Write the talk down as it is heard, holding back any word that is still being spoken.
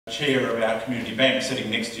Chair of our community bank sitting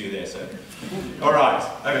next to you there, sir. All right,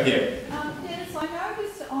 over here. Dennis, I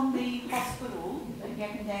noticed on the hospital at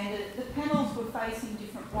Yakandanda, the panels were facing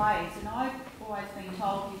different ways, and I've always been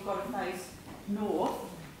told you've got to face north.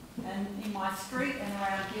 And in my street and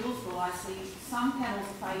around Gillsville, I see some panels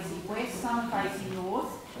are facing west, some are facing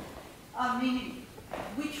north. I mean,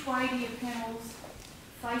 which way do your panels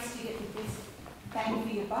face to get the best bang for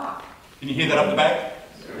your buck? Can you hear that up the back?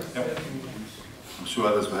 Yep. I'm sure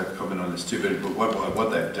others will have to comment on this too, but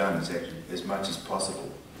what they've done is actually, as much as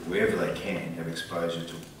possible, wherever they can, have exposure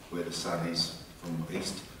to where the sun is from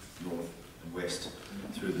east, north and west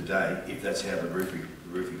through the day, if that's how the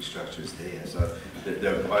roofing structure is there. So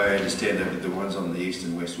I understand that the ones on the east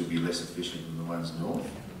and west would be less efficient than the ones north,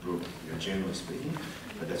 generally speaking,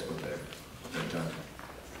 but that's what they've done.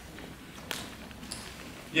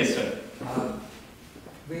 Yes, sir.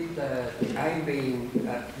 With the aim being,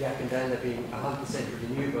 Yakandanda being 100%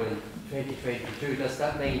 renewable in 2022, does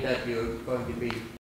that mean that you're going to be